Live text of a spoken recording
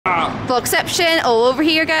Vlogception all over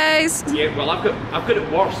here, guys. Yeah, well, I've got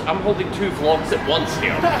it worse. I'm holding 2 vlogs at once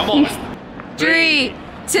here. Come on. 3,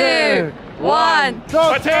 2, 1.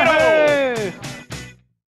 Potato!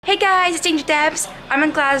 Hey guys, it's Dangerdebbs. I'm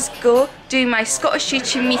in Glasgow doing my Scottish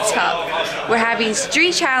YouTube meetup. We're having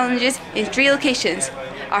 3 challenges in 3 locations.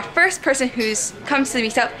 Our first person who's come to the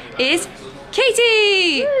meetup is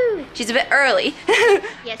Katie! Woo. She's a bit early,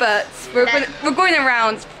 yes, but we're going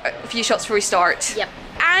around a few shots before we start. Yep.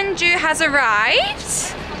 Andrew has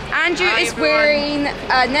arrived. Andrew is wearing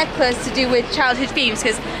a necklace to do with childhood themes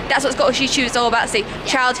because that's what Scottish YouTube is all about, say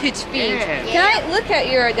childhood themes. Yeah. Can I look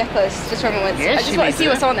at your necklace just for a moment? Yes, I just want to see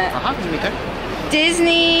what's on it.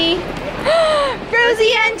 Disney.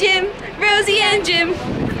 Rosie and Jim. Rosie and Jim.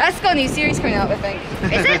 That's got a new series coming out, I think.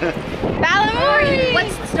 Is it? Balamori!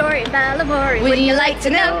 What's the story in Balamori? Wouldn't you like to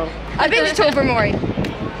know? I've been to Tobermory.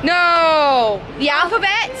 No! The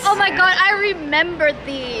alphabet? Oh my god, I remember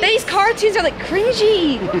these. These cartoons are like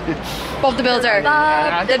cringy. Bob the Builder.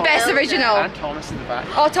 Bob the best Builder. original. And Thomas in the back.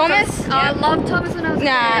 Oh, Thomas? Oh, I loved Thomas when I was a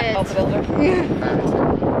kid. Bob the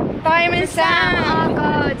Builder. Fireman Sam. Oh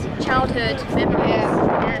god, childhood memories.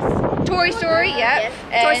 Yes. Toy Story, yep.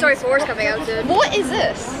 Yes. Toy Story 4 is coming out soon. What is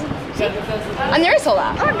this? I never saw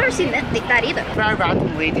that. Oh, I've never seen that either. Very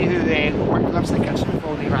random lady who lives in the kitchen with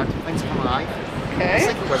all the random things come alive. Okay. It's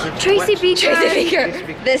like a wizard. Tracy Beaker.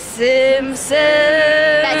 The Simpsons.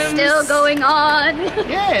 That's still going on.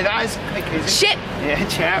 Yeah, that is quite crazy. Ship. Yeah,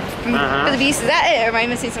 chap. For the Beast, is that it? Or am I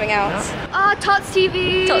missing something else? Tots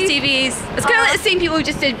TV. Tots TVs. It's kind of like the same people who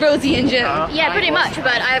just did Rosie and Jim. Yeah, pretty much,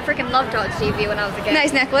 but I freaking loved Tots TV when I was a kid.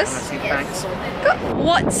 Nice necklace. Thanks. Cool.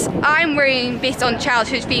 What I'm wearing based on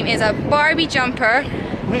childhood theme is a Barbie jumper,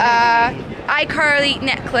 iCarly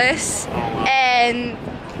necklace, and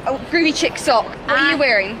a groovy chick sock. What are you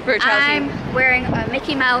wearing for a childhood theme? I'm wearing a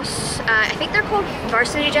Mickey Mouse, I think they're called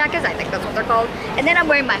varsity jackets, I think that's what they're called. And then I'm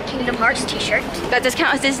wearing my Kingdom Hearts t-shirt. That does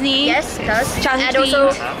count as Disney? Yes, it does. Childhood and also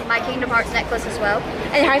themed. my Kingdom Hearts necklace as well.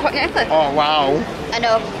 And Harry Potter necklace. Oh, wow. I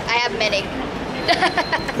know, I have many.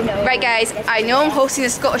 No. Right guys, I know I'm hosting a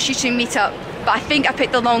Scottish YouTube meetup, but I think I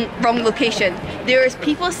picked the wrong location. There's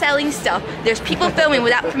people selling stuff, there's people filming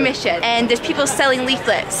without permission, and there's people selling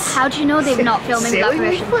leaflets. How do you know they're not filming without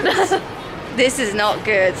permission? This is not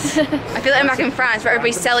good. I feel like I'm back in France where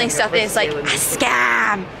everybody's selling stuff and it's like a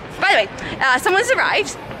scam. By the way, someone's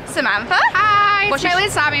arrived. Samantha. Hi, What's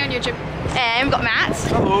Smilingsammie on YouTube. And we've got Matt.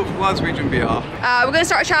 Hello, Glasgowegian BR. We're going to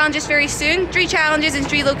start our challenges very soon. 3 challenges in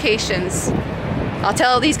 3 locations. I'll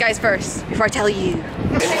tell these guys first before I tell you.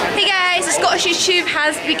 Hey guys, the Scottish YouTube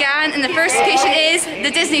has begun and the first location is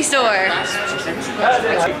the Disney store.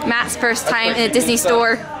 Matt's first time in a Disney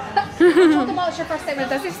store. Talk about it's your first time in a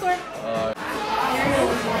Disney store.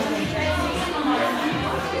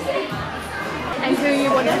 And who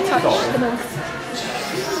you want to touch the most.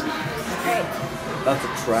 Right. That's a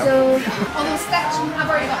trap. So, although Stitch, I've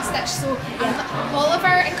already got Stitch, so Oliver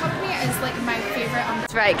and Company is like my favourite.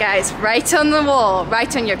 That's right guys, right on the wall,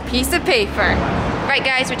 right on your piece of paper. Right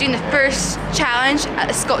guys, we're doing the first challenge at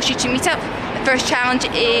the Scottish YouTube meetup. The first challenge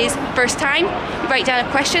is first time. You write down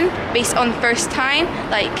a question based on first time,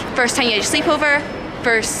 like first time you had a sleepover,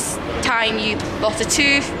 first time you lost a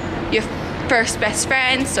tooth, your first best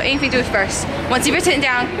friend, so anything to do with first. Once you've written it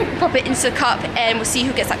down, pop it into the cup and we'll see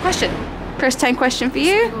who gets that question. First time question for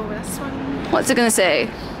you. Go with this one. What's it gonna say?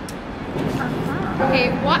 Okay,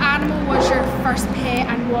 what animal was your first pet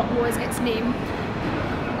and what was its name?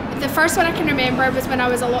 The first one I can remember was when I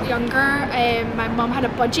was a lot younger. My mum had a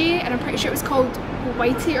budgie and I'm pretty sure it was called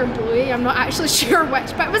Whitey or Bluey. I'm not actually sure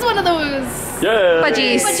which, but it was one of those. Yeah.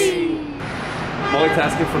 Budgies. Budgie.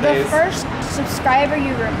 Multitasking for The days. first subscriber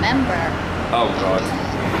you remember. Oh god.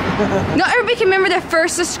 Not everybody can remember their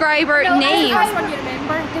first subscriber No, name. that's the first one you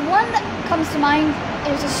remember. The one that comes to mind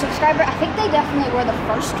is a subscriber. I think they definitely were the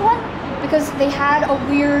first one because they had a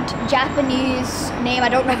weird Japanese name. I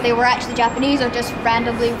don't know if they were actually Japanese or just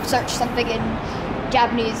randomly searched something in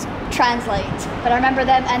Japanese translate. But I remember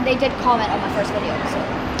them and they did comment on my first video. So.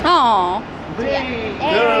 Aww. Yeah.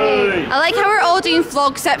 Yay. I like how we're all doing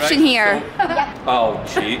vlogception here. Oh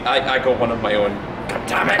gee, I got one of my own. God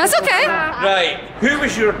damn it. That's okay. Right, who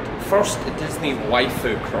was your first Disney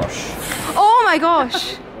waifu crush? Oh my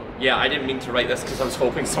gosh. Yeah, I didn't mean to write this because I was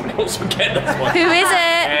hoping someone else would get this one. Who is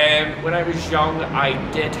it? When I was young, I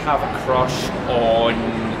did have a crush on,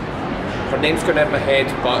 her name's going in my head,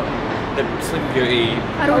 but the Slim Beauty.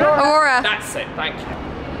 Aurora. That's it, thank you.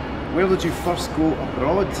 Where did you first go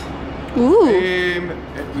abroad? Ooh.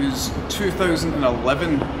 It was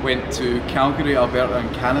 2011. Went to Calgary, Alberta in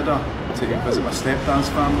Canada to visit my stepdad's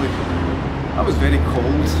family. That was very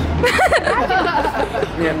cold.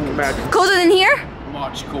 Colder than here?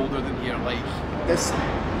 Much colder than here. Like this.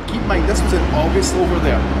 Keep in mind, this was in August over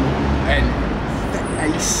there, and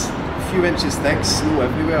thick ice, a few inches thick, snow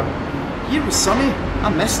everywhere. Here was sunny. I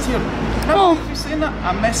missed here. Oh. You saying that?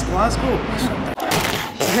 I missed Glasgow.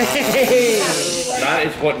 That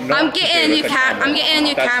is what not I'm to getting a do new with I'm getting a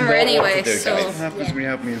new That's camera not what anyway, to do, so guys. What happens when you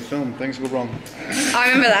have me in film? Things go wrong. I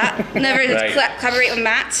remember that. Never Right. collaborate with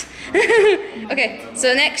Matt. Okay, so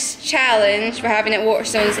the next challenge we're having at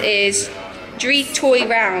Waterstones is Dree Toy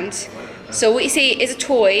Round. So what you say is a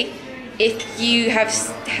toy. If you have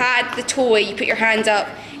had the toy, you put your hand up.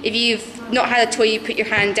 If you've not had a toy, you put your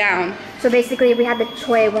hand down. So basically, we had the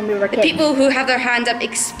toy when we were The kids. people who have their hand up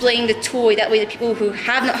explain the toy. That way the people who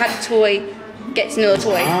have not had the toy get to know the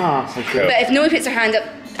toy. Ah, so cool. But if no one puts their hand up,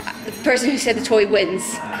 the person who said the toy wins.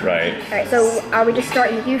 Right. Alright, so are we just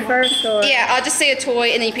starting with you first, or? Yeah, I'll just say a toy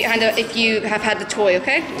and then you put your hand up if you have had the toy,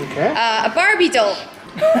 okay? Okay. A Barbie doll.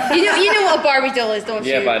 You know what a Barbie doll is, don't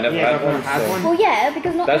you? Yeah, but I never Yeah, had I've one. never had so- one. Well, yeah,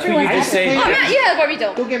 because not That's what everyone you has just it. said. Oh, Matt, you had a Barbie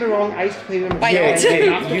doll. Don't get me wrong, I used to play them. Why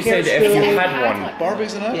not? You said if you had one.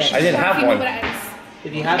 Barbie's an option. I didn't have You know one. what it is.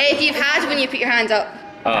 If you had If you've had one, you put your hand up.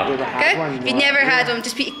 Ah. Okay? If you've never had one,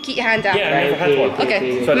 just keep your hand down. Yeah, I never had one.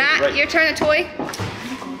 Okay. Sorry, Matt, right. your turn a toy.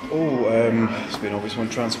 Oh, it's been obvious one.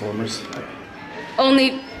 Transformers.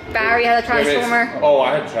 Only Barry had a Transformer. Oh,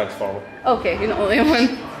 I had Transformer. Okay, you're not the only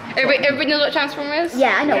one. Everybody knows what Transformer is?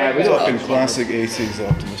 Yeah, I know. Yeah, it. we We're don't. talking classic 80s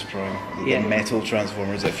Optimus Prime. The Yeah. metal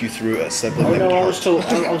Transformers. If you threw it at a sibling, Oh it no, would I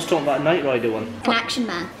hurt. was talking about a Knight Rider one. An action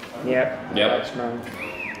man. Yep. Yep. That's man.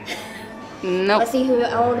 Nope. Let's see who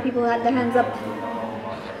all the people who had their hands up.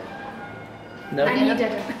 No. And you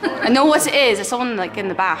didn't. I know what it is. It's someone like in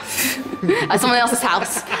the bath at someone else's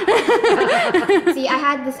house. See, I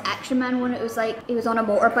had this action man one. It was like it was on a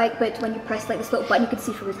motorbike, but when you press like this little button, you could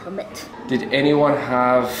see through his helmet. Did anyone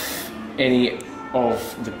have any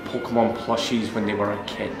of the Pokemon plushies when they were a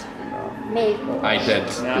kid? Me. I did.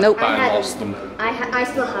 Nope. But I had lost them. I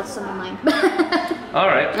still have some of mine.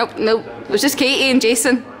 Alright. Nope. It was just Katie and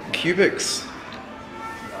Jason. Cubics,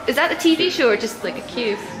 Is that the TV show or just like a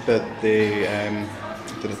cube? but they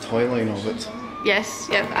did a toy line of it. Yes.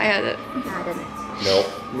 Yep. I had it. I didn't. No.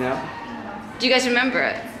 No. Do you guys remember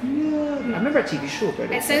it? I remember a TV show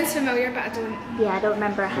about It it. sounds familiar, but I don't. Yeah, I don't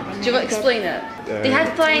remember having. Do you want to explain it? They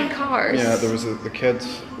had flying cars. Yeah, there was the kid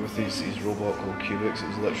with these robot called Cubics. It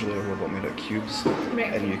was literally a robot made out of cubes,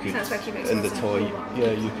 Right, and you could that's why Cubics in the was a toy, robot.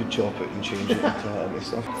 yeah, you could chop it and change it into that and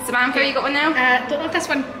stuff. Samantha, you got one now? Don't know if this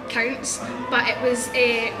one counts, but it was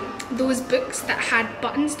those books that had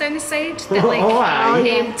buttons down the side that like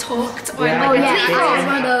talked on Yeah. like Oh a yeah, TV. I had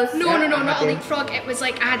one of those. No, not a leapfrog. It was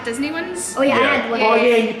like I had Disney ones. Oh yeah, I Yeah. had one. Oh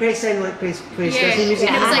yeah, and you press in like press Yeah, Disney music.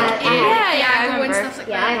 and it was like I Yeah, I Iago and remember. stuff like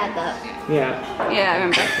Yeah, I that. had that. Yeah, Yeah, I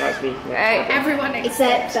remember. that's me. Yeah. Right. Everyone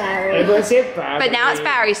Except Barry. Everyone's it, Barry. But now it's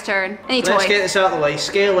Barry's turn. Any Let's toy. get this out of the way.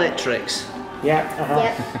 Scalextrics. Yeah.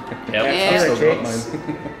 Yep. Yep. Yeah. Still got Tricks.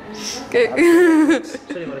 mine. That's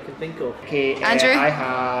the only one I can think of. Okay, Andrew? I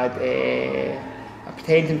had a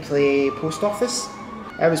pretend and play post office.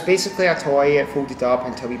 It was basically a toy. It folded up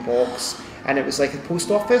into a wee box, and it was like a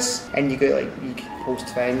post office, and you could post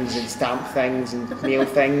things and stamp things and mail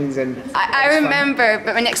things and. I remember,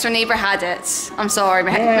 but my next door neighbour had it. I'm sorry,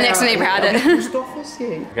 my next door neighbour had it. Post office, yeah.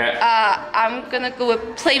 Okay. I'm gonna go with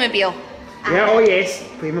Playmobil. Yeah. Oh yes,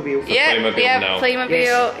 Playmobil. Yeah, Playmobil yeah, now. Playmobil.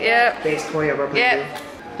 Yes. Yeah, Best toy ever. Playmobil. yeah.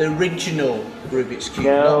 The original Rubik's Cube,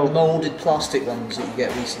 No. not the moulded plastic ones that you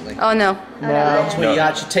get recently. Oh no. No. That's where No. you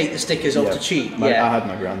actually take the stickers off Yeah. to cheat. I Yeah. had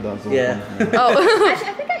my granddad's old Yeah. one. Oh, Actually,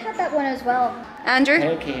 I think I had that one as well. Andrew.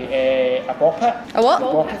 Okay, a bop it. A what?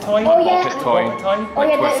 Bop it toy. Oh yeah. Pocket toy. Bop it toy. Oh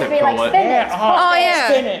yeah, Twist that it, would be like pull it. spin it. Yeah. Oh, yeah.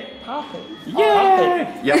 Spin it. Pop it.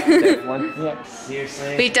 Yep, definitely. Yeah.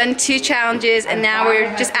 Seriously. We've done 2 challenges and now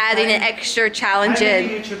we're just adding an extra challenge How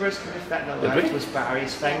many in. YouTubers could have fit in a Did we? list was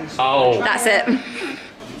Barry's things? Oh. That's it.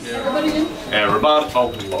 Everybody.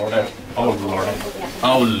 Oh lordy. Oh lordy.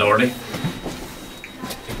 Oh lordy.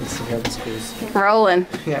 Let's see how this goes. Rolling.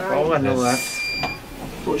 Yeah, all I know that.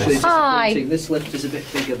 Fortunately, Hi. disappointing. This lift is a bit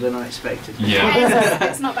bigger than I expected. Yeah.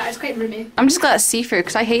 It's not bad. It's quite roomy. I'm just glad it's see-through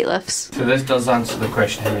because I hate lifts. So this does answer the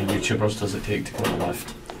question: how many YouTubers does it take to go on a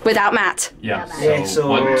lift? Without Matt. Yeah. Yeah, So so-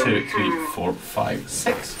 1, 2, 3, 4, 5,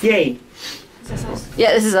 6. Yay.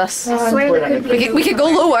 Yeah, this is us. I swear there could be. We could go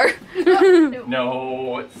lower.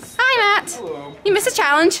 No. It's... Hi Matt. You missed a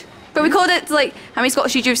challenge. But we called it like, how many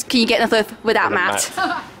Scottish YouTubers can you get in a lift without Matt?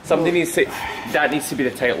 Somebody needs to. That needs to be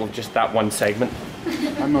the title of just that one segment.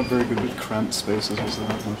 I'm not very good with cramped spaces. Was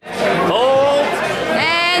that one? Hold.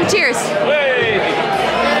 And cheers. Hey.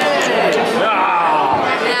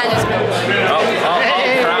 Ah. Yeah, just go.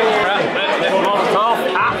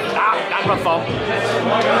 my thumb.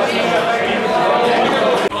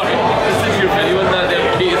 This is your video in that there,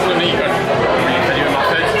 Katie, so me going, video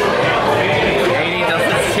my food. Katie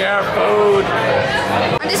doesn't share food.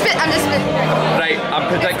 I'm just Right, I'm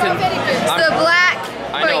predicting. It's the black.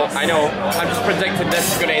 I know. I'm just predicting this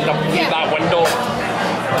is going to end up through that window.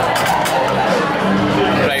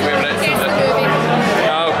 Right, wait a minute.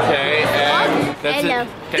 Okay,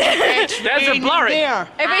 there's a blurry.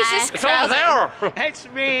 Everybody's just It's over there. It's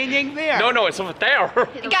raining there. No, it's over there.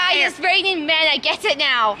 Guys, it's raining men. I get it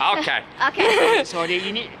now. Okay. Okay. Sorry,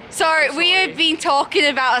 you need. Sorry, we have been talking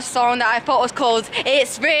about a song that I thought was called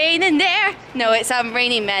 "It's Raining There." No, it's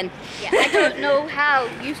Raining Men. Yeah, I don't know how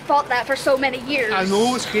you thought that for so many years. I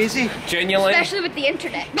know, it's crazy. Genuinely. Especially with the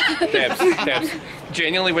internet. Debbs,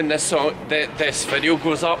 genuinely, when this song, this video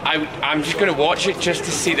goes up, I'm just going to watch it just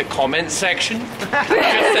to see the comment section.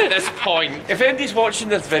 Just at this point, if anybody's watching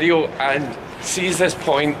this video and sees this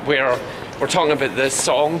point where we're talking about this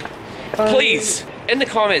song, please, in the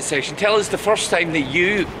comment section, tell us the first time that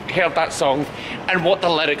you heard that song and what the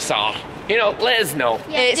lyrics are. You know, let us know.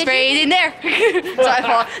 Yeah, It's raining there. So I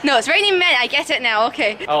thought, no, it's raining men. I get it now.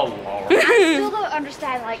 Okay. Oh Lord. I still don't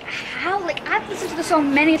understand, like, how, like, I've listened to the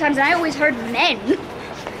song many times and I always heard men.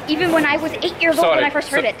 Even when I was 8 years old when I first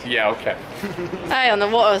heard it. Yeah, okay. I don't know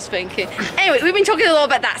what I was thinking. Anyway, we've been talking a lot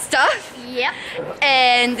about that stuff. Yep.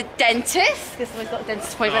 And the dentist, because we've got a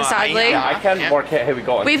dentist appointment sadly. Yeah, I can't work out how we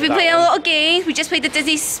got into We've been that playing a one. lot of games. We just played the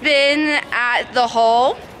Disney Spin at the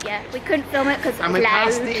hall. Yeah, we couldn't film it because it And was we loud.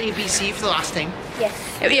 passed the ABC for the last time. Yes.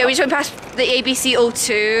 Yeah, we just went past the ABC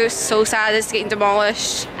O2. So sad it's getting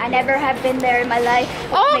demolished. I never have been there in my life.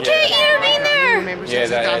 Oh, Makes Kate, me you've sad. been I there. remember Yeah,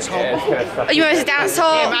 it's a dance hall. Oh, you remember the dance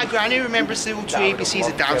hall? Yeah, my granny remembers the old 2 ABC's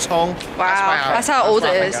a dance hall. Wow, that's how old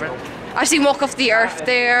it is. I've seen Walk Off the Earth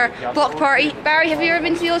there, Block Party. Barry, have you ever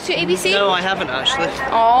been to the O2 ABC? No, I haven't actually.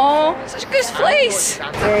 Oh, such a good place.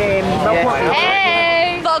 Hey,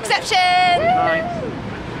 Vlogception.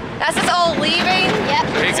 That's us all leaving. Yep.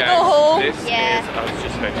 Hey Let's guys, go home. this Yeah. is us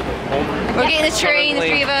just about to go home. We're getting the train, the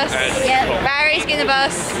three of us. Currently, Yep. Barry's getting the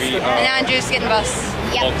bus, We and are Andrew's getting the bus.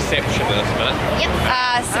 Yep. Vlogception in this minute. Yep.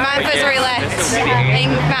 Samantha's already left. This is I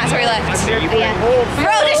think Matt's already left. Yeah.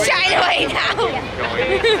 We're all just shying away now.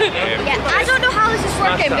 Yeah. I don't know how this is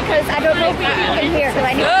working because I don't know if we can hear because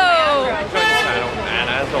I know. Oh,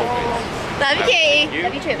 And as always, love you, Katie.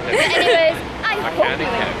 Love you too. But anyways, I hope candy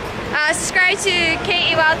you cow. Subscribe to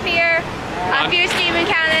Katie Appeared, Fierce Game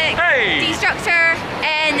Mechanic, Hey! Dearnstructer,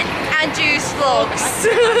 and Andrew's vlogs.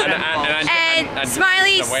 And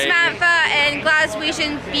Smiley, Samantha, and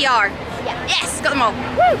Glasgowegian BR. Yeah. Yes, got them all.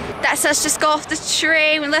 Woo! That's us just got off the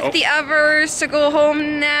train. We left the others to go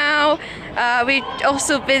home now. We've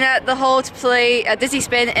also been at the hall to play a Disney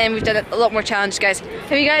Spin, and we've done a lot more challenges, guys.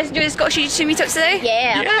 Have you guys enjoyed the Scottish YouTube meetups today?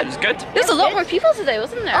 Yeah. Yeah, it was good. There was a lot more people today,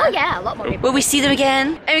 wasn't there? Oh yeah, a lot more people. Will we see them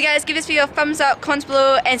again? Anyway guys, give this video a thumbs up, comment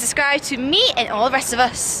below, and subscribe to me and all the rest of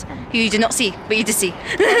us who you did not see, but you did see.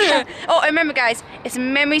 Oh, and remember guys, it's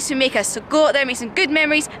memories who make us, so go out there and make some good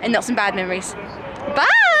memories and not some bad memories. Bye!